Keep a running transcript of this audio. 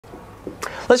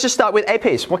Let's just start with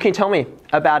APs. What can you tell me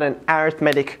about an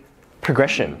arithmetic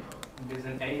progression? There's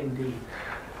an A and D.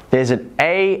 There's an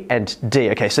A and D.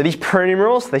 Okay, so these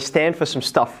pronumerals, they stand for some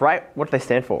stuff, right? What do they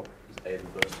stand for? A the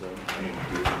first term, and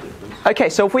D is the difference. Okay,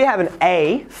 so if we have an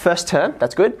A first term,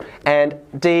 that's good, and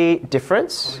D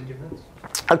difference. Common difference.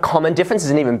 A common difference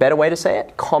is an even better way to say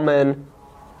it. Common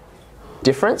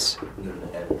difference.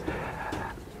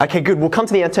 Okay, good. We'll come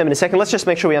to the nth term in a second. Let's just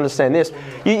make sure we understand this.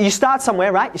 You start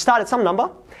somewhere, right? You start at some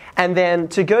number, and then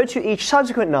to go to each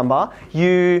subsequent number,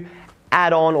 you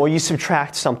add on or you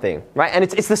subtract something, right? And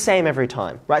it's the same every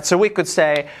time, right? So we could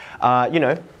say,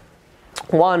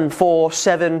 1, 4,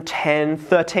 7, 10,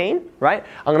 13, right?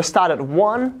 I'm going to start at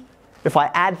 1. If I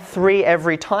add 3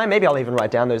 every time, maybe I'll even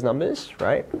write down those numbers,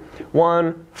 right?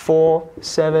 1, 4,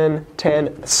 7,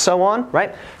 10, so on,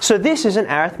 right? So this is an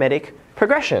arithmetic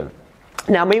progression.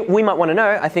 Now, we might want to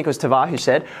know, I think it was Tavar who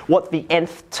said, what the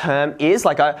nth term is.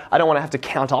 Like, I don't want to have to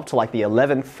count up to like the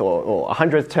 11th or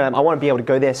 100th term. I want to be able to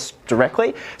go there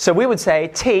directly. So we would say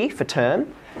T for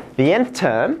term, the nth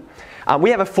term.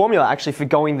 We have a formula actually for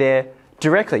going there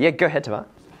directly. Yeah, go ahead, Tavar.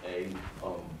 A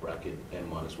bracket n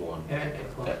minus 1. A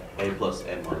A plus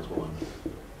n minus 1.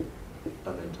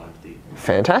 And then times D.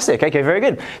 Fantastic. Okay, very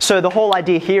good. So the whole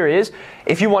idea here is,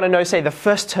 if you want to know, say, the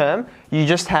first term, you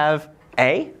just have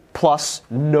A plus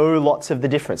no lots of the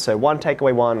difference. So 1 take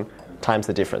away 1 times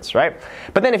the difference, right?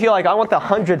 But then if you're like, I want the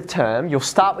 100th term, you'll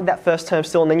start with that first term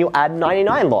still, and then you'll add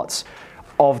 99 lots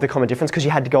of the common difference because you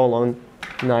had to go along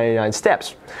 99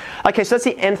 steps. Okay, so that's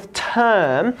the nth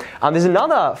term. There's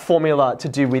another formula to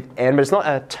do with n, but it's not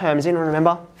a terms in,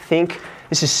 remember? Think.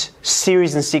 This is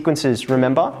series and sequences,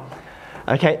 remember?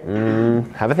 Okay,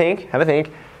 have a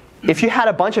think. If you had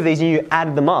a bunch of these and you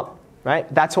added them up,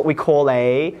 right? That's what we call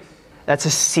that's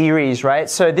a series, right?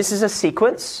 So this is a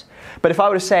sequence. But if I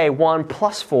were to say 1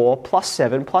 plus 4 plus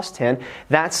 7 plus 10,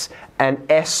 that's an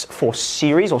S for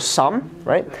series or sum,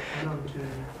 right?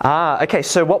 Okay,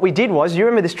 so what we did was, you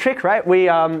remember this trick, right? We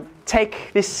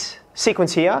take this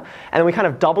sequence here, and then we kind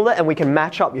of double it, and we can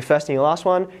match up your first and your last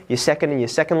one, your second and your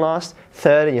second last,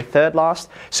 third and your third last.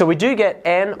 So we do get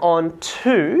n on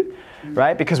 2,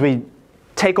 right? Because we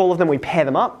take all of them, we pair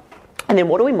them up, and then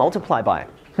what do we multiply by?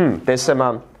 There's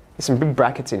some big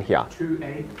brackets in here.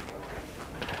 2A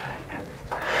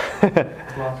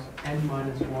plus n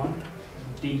minus 1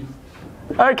 D.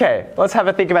 Okay, let's have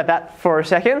a think about that for a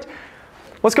second.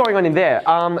 What's going on in there?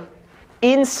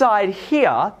 Inside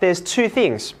here, there's 2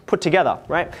 things put together,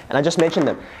 right? And I just mentioned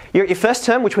them. You got your first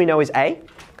term, which we know is A, and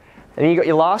then you got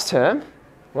your last term.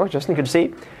 Well, Justin, good to see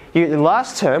you. You got your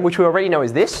last term, which we already know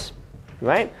is this,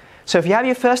 right? So if you have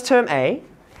your first term A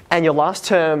and your last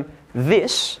term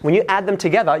this, when you add them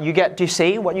together, you get, do you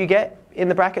see what you get in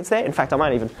the brackets there? In fact, I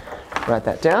might even write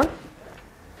that down.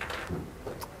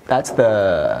 That's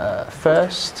the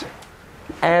first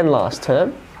and last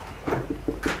term.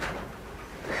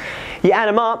 You add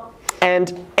them up,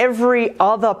 and every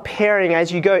other pairing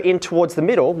as you go in towards the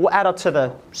middle will add up to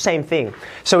the same thing.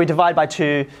 So we divide by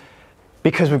 2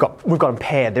 because we've got them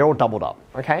paired. They're all doubled up,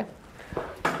 okay?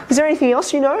 Is there anything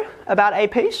else you know about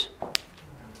APs?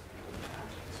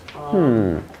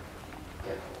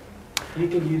 You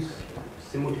can use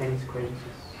simultaneous equations.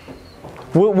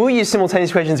 We'll use simultaneous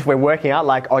equations if we're working out,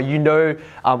 like, you know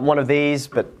one of these,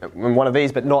 but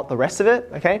not the rest of it,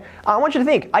 okay? I want you to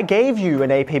think, I gave you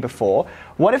an AP before.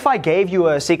 What if I gave you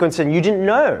a sequence and you didn't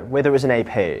know whether it was an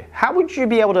AP? How would you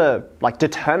be able to, like,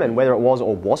 determine whether it was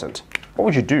or wasn't? What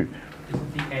would you do?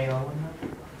 Isn't the AR in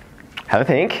that? Have a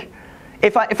think.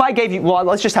 If I gave you, well,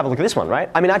 let's just have a look at this one, right?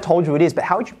 I mean, I told you it is, but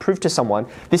how would you prove to someone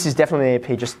this is definitely an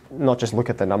AP, not just look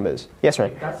at the numbers? Yes,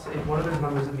 Ray? That's if one of those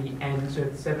numbers is the n, so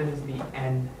if 7 is the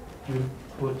n, you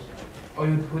would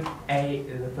put A,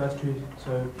 the first 2,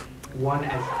 so 1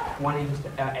 as 1 equals to,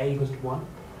 A equals to 1.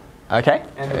 Okay,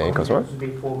 And A the equals 1. would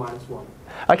be 4 minus 1.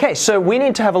 Okay, so we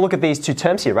need to have a look at these 2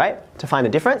 terms here, right? To find the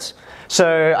difference.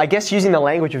 So I guess using the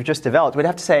language we've just developed, we'd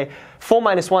have to say 4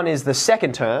 minus 1 is the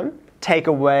second term, take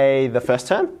away the first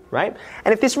term, right?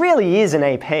 And if this really is an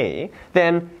AP,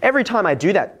 then every time I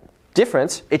do that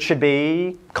difference, it should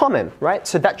be common, right?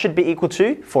 So that should be equal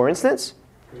to, for instance,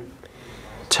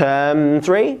 term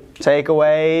 3, take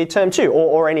away term 2,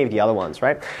 or any of the other ones,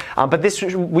 right? But this,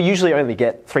 we usually only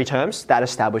get 3 terms. That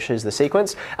establishes the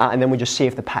sequence, and then we just see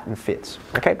if the pattern fits,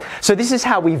 okay? So this is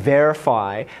how we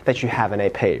verify that you have an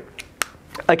AP.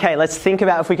 Okay, let's think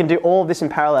about if we can do all of this in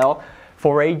parallel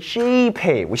for a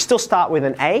GP. We still start with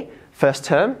an A, first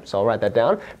term, so I'll write that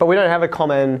down, but we don't have a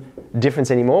common difference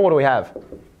anymore. What do we have?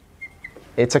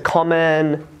 It's a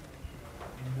common,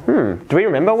 do we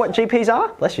remember what GPs are?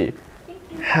 Bless you.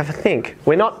 Have a think.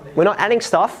 We're not adding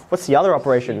stuff. What's the other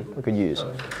operation we could use?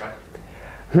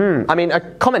 I mean, a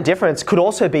common difference could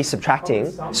also be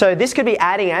subtracting. So this could be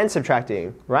adding and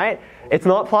subtracting, right? It's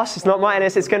not plus, it's not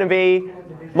minus, it's going to be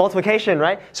multiplication,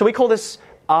 right? So we call this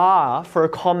R for a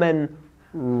common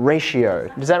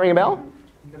ratio. Does that ring a bell?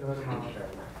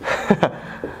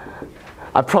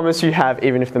 I promise you have,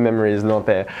 even if the memory is not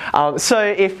there. So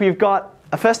if you've got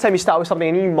a first term, you start with something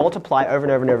and you multiply over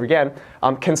and over and over again.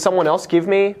 Can someone else give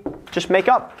me, just make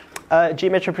up a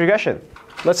geometric progression?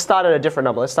 Let's start at a different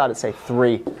number. Let's start at, say,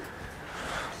 3.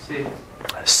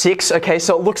 6. Okay,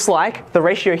 so it looks like the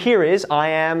ratio here is I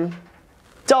am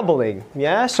doubling.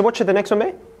 Yeah, so what should the next one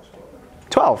be?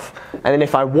 12. And then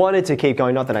if I wanted to keep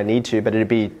going, not that I need to, but it'd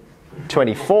be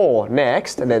 24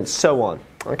 next, and then so on.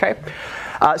 Okay,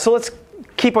 so let's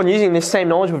keep on using this same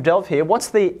knowledge we've delved here. What's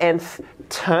the nth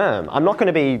term? I'm not going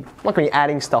to be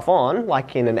adding stuff on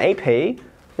like in an AP. I'm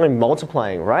going to be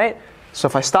multiplying, right? So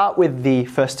if I start with the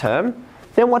first term,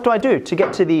 then what do I do to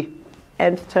get to the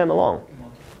nth term along?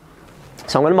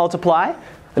 So I'm going to multiply.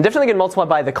 I'm definitely going to multiply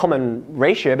by the common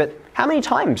ratio, but how many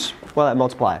times will I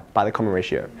multiply by the common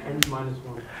ratio? n minus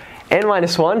 1. N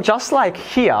minus 1, just like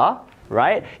here,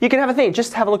 right? You can have a think,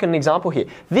 just have a look at an example here.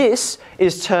 This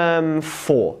is term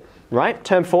 4, right?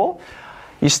 Term 4.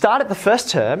 You start at the first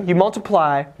term, you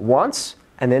multiply once,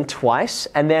 and then twice,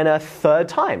 and then a third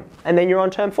time, and then you're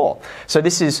on term 4. So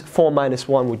this is 4 minus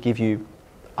 1 would give you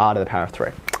r to the power of 3.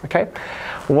 Okay?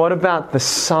 What about the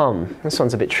sum? This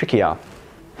one's a bit trickier.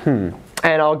 And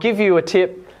I'll give you a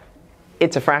tip.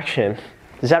 It's a fraction.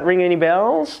 Does that ring any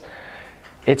bells?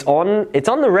 It's on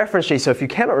the reference sheet, so if you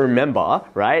cannot remember,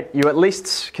 right, you at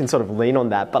least can sort of lean on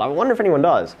that, but I wonder if anyone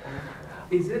does.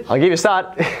 Is it? I'll give you a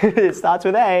start. It starts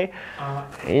with A.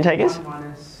 Any takers? 1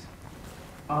 minus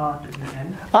r to the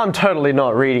n. I'm totally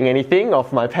not reading anything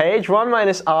off my page. 1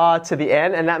 minus r to the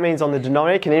n, and that means on the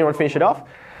denominator, can anyone finish it off?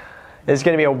 There's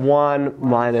going to be a 1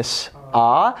 minus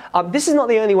r. This is not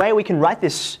the only way we can write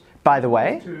this, by the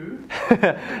way.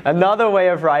 Another way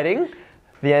of writing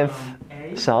the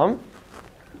nth sum.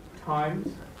 Times.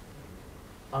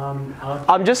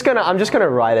 I'm just gonna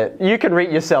write it. You can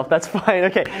read yourself. That's fine.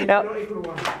 Okay. Now,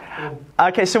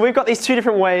 okay. So we've got these two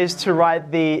different ways to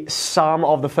write the sum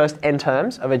of the first n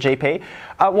terms of a GP.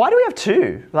 Why do we have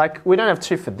two? Like we don't have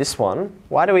two for this one.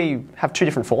 Why do we have two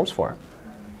different forms for it?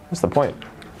 What's the point?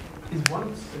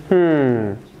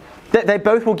 They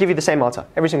both will give you the same answer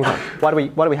every single time.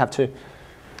 Why do we have two?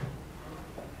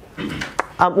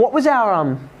 What was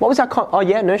our oh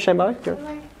yeah, no, Shambo.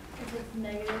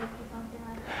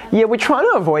 Yeah, we're trying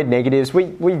to avoid negatives.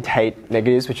 We hate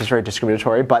negatives, which is very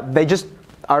discriminatory, but they just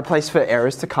are a place for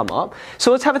errors to come up. So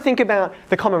let's have a think about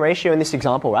the common ratio in this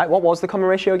example, right? What was the common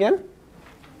ratio again?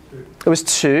 2. It was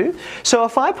 2. So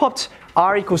if I popped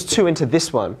r equals 2 into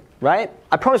this one, right?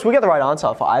 I promise we'll get the right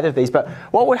answer for either of these, but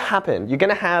what would happen? You're going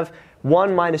to have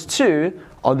 1 minus 2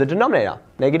 on the denominator.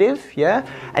 Negative, yeah?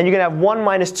 And you're going to have 1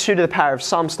 minus 2 to the power of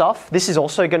some stuff. This is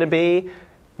also going to be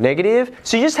negative.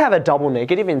 So you just have a double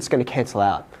negative and it's going to cancel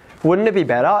out. Wouldn't it be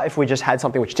better if we just had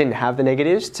something which didn't have the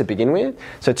negatives to begin with?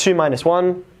 So 2 minus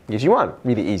 1 gives you 1.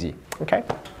 Really easy. Okay?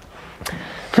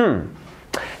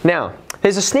 Now,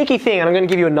 there's a sneaky thing, and I'm going to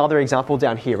give you another example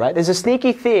down here, right? There's a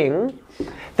sneaky thing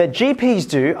that GPs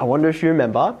do, I wonder if you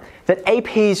remember, that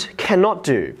APs cannot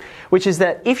do, which is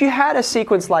that if you had a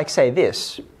sequence like, say,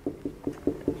 this,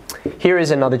 here is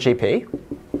another GP.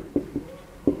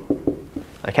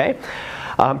 Okay?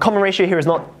 Common ratio here is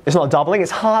not doubling,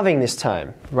 it's halving this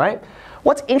term, right?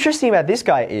 What's interesting about this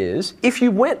guy is, if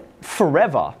you went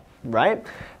forever, right,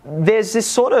 there's this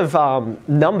sort of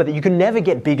number that you can never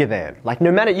get bigger than. Like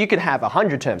no matter, you could have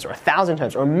 100 terms or 1,000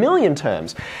 terms or 1,000,000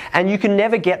 terms, and you can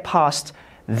never get past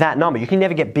that number. You can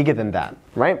never get bigger than that,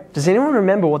 right? Does anyone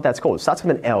remember what that's called? It starts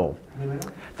with an L.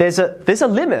 There's a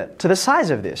limit to the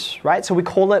size of this, right? So we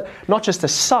call it not just a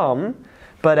sum,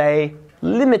 but a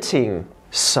limiting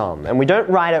sum. And we don't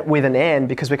write it with an N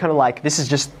because we're kind of like, this is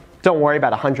just, don't worry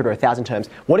about 100 or 1,000 terms.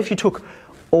 What if you took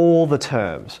all the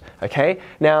terms, okay?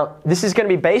 Now, this is going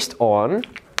to be based on,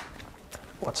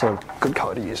 what's a good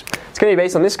color to use? It's going to be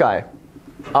based on this guy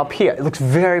up here. It looks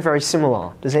very, very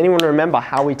similar. Does anyone remember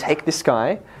how we take this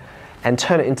guy and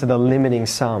turn it into the limiting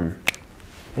sum?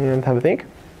 Anyone have a think?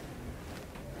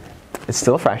 It's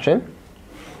still a fraction.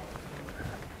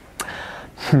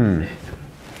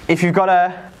 If you've got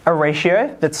a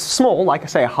ratio that's small, like I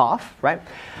say a half, right?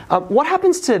 What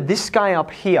happens to this guy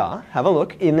up here? Have a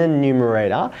look in the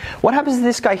numerator. What happens to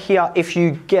this guy here if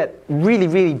you get really,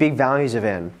 really big values of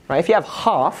n? Right? If you have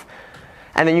half,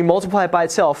 and then you multiply it by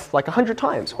itself like 100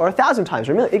 times, or 1,000 times,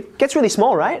 or a million, it gets really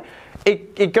small, right?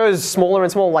 it goes smaller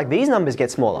and smaller, like these numbers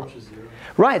get smaller. Approaches 0.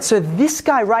 Right, so this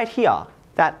guy right here,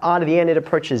 that r to the n, it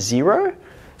approaches 0.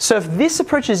 So if this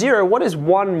approaches 0, what is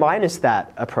 1 minus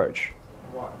that approach?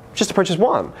 1. Just approaches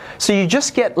 1. So you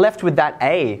just get left with that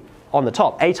a on the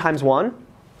top. A times 1,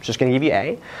 just going to give you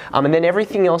a. And then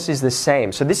everything else is the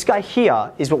same. So this guy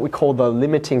here is what we call the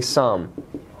limiting sum.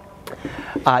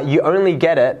 You only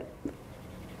get it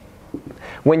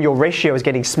when your ratio is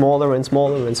getting smaller and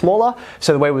smaller and smaller.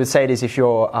 So the way we would say it is if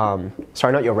your,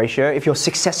 sorry, not your ratio, if your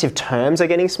successive terms are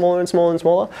getting smaller and smaller and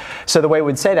smaller. So the way we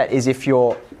would say that is if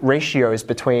your ratio is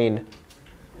between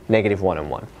 -1 and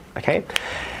 1. Okay?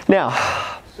 Now,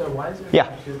 So why is it Yeah.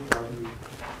 absolute value?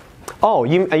 oh,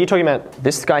 are you talking about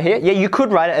this guy here? Yeah, you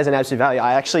could write it as an absolute value.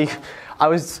 I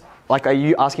was like, are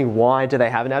you asking why do they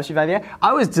have an absolute value?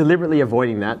 I was deliberately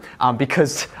avoiding that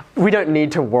because we don't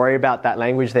need to worry about that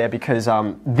language there because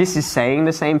this is saying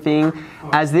the same thing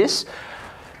as this.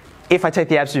 If I take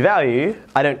the absolute value,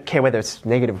 I don't care whether it's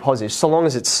negative or positive, so long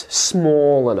as it's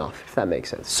small enough, if that makes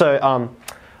sense. So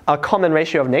a common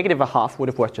ratio of -1/2 would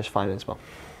have worked just fine as well.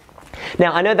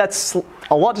 Now, I know that's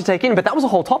a lot to take in, but that was a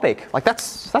whole topic. Like,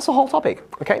 that's a whole topic,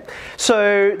 okay?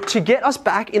 So to get us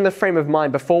back in the frame of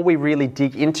mind before we really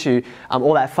dig into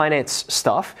all that finance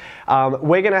stuff,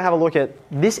 we're going to have a look at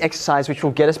this exercise, which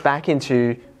will get us back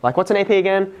into, like, what's an AP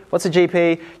again? What's a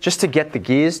GP? Just to get the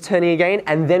gears turning again,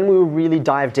 and then we'll really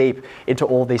dive deep into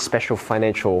all these special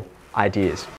financial ideas.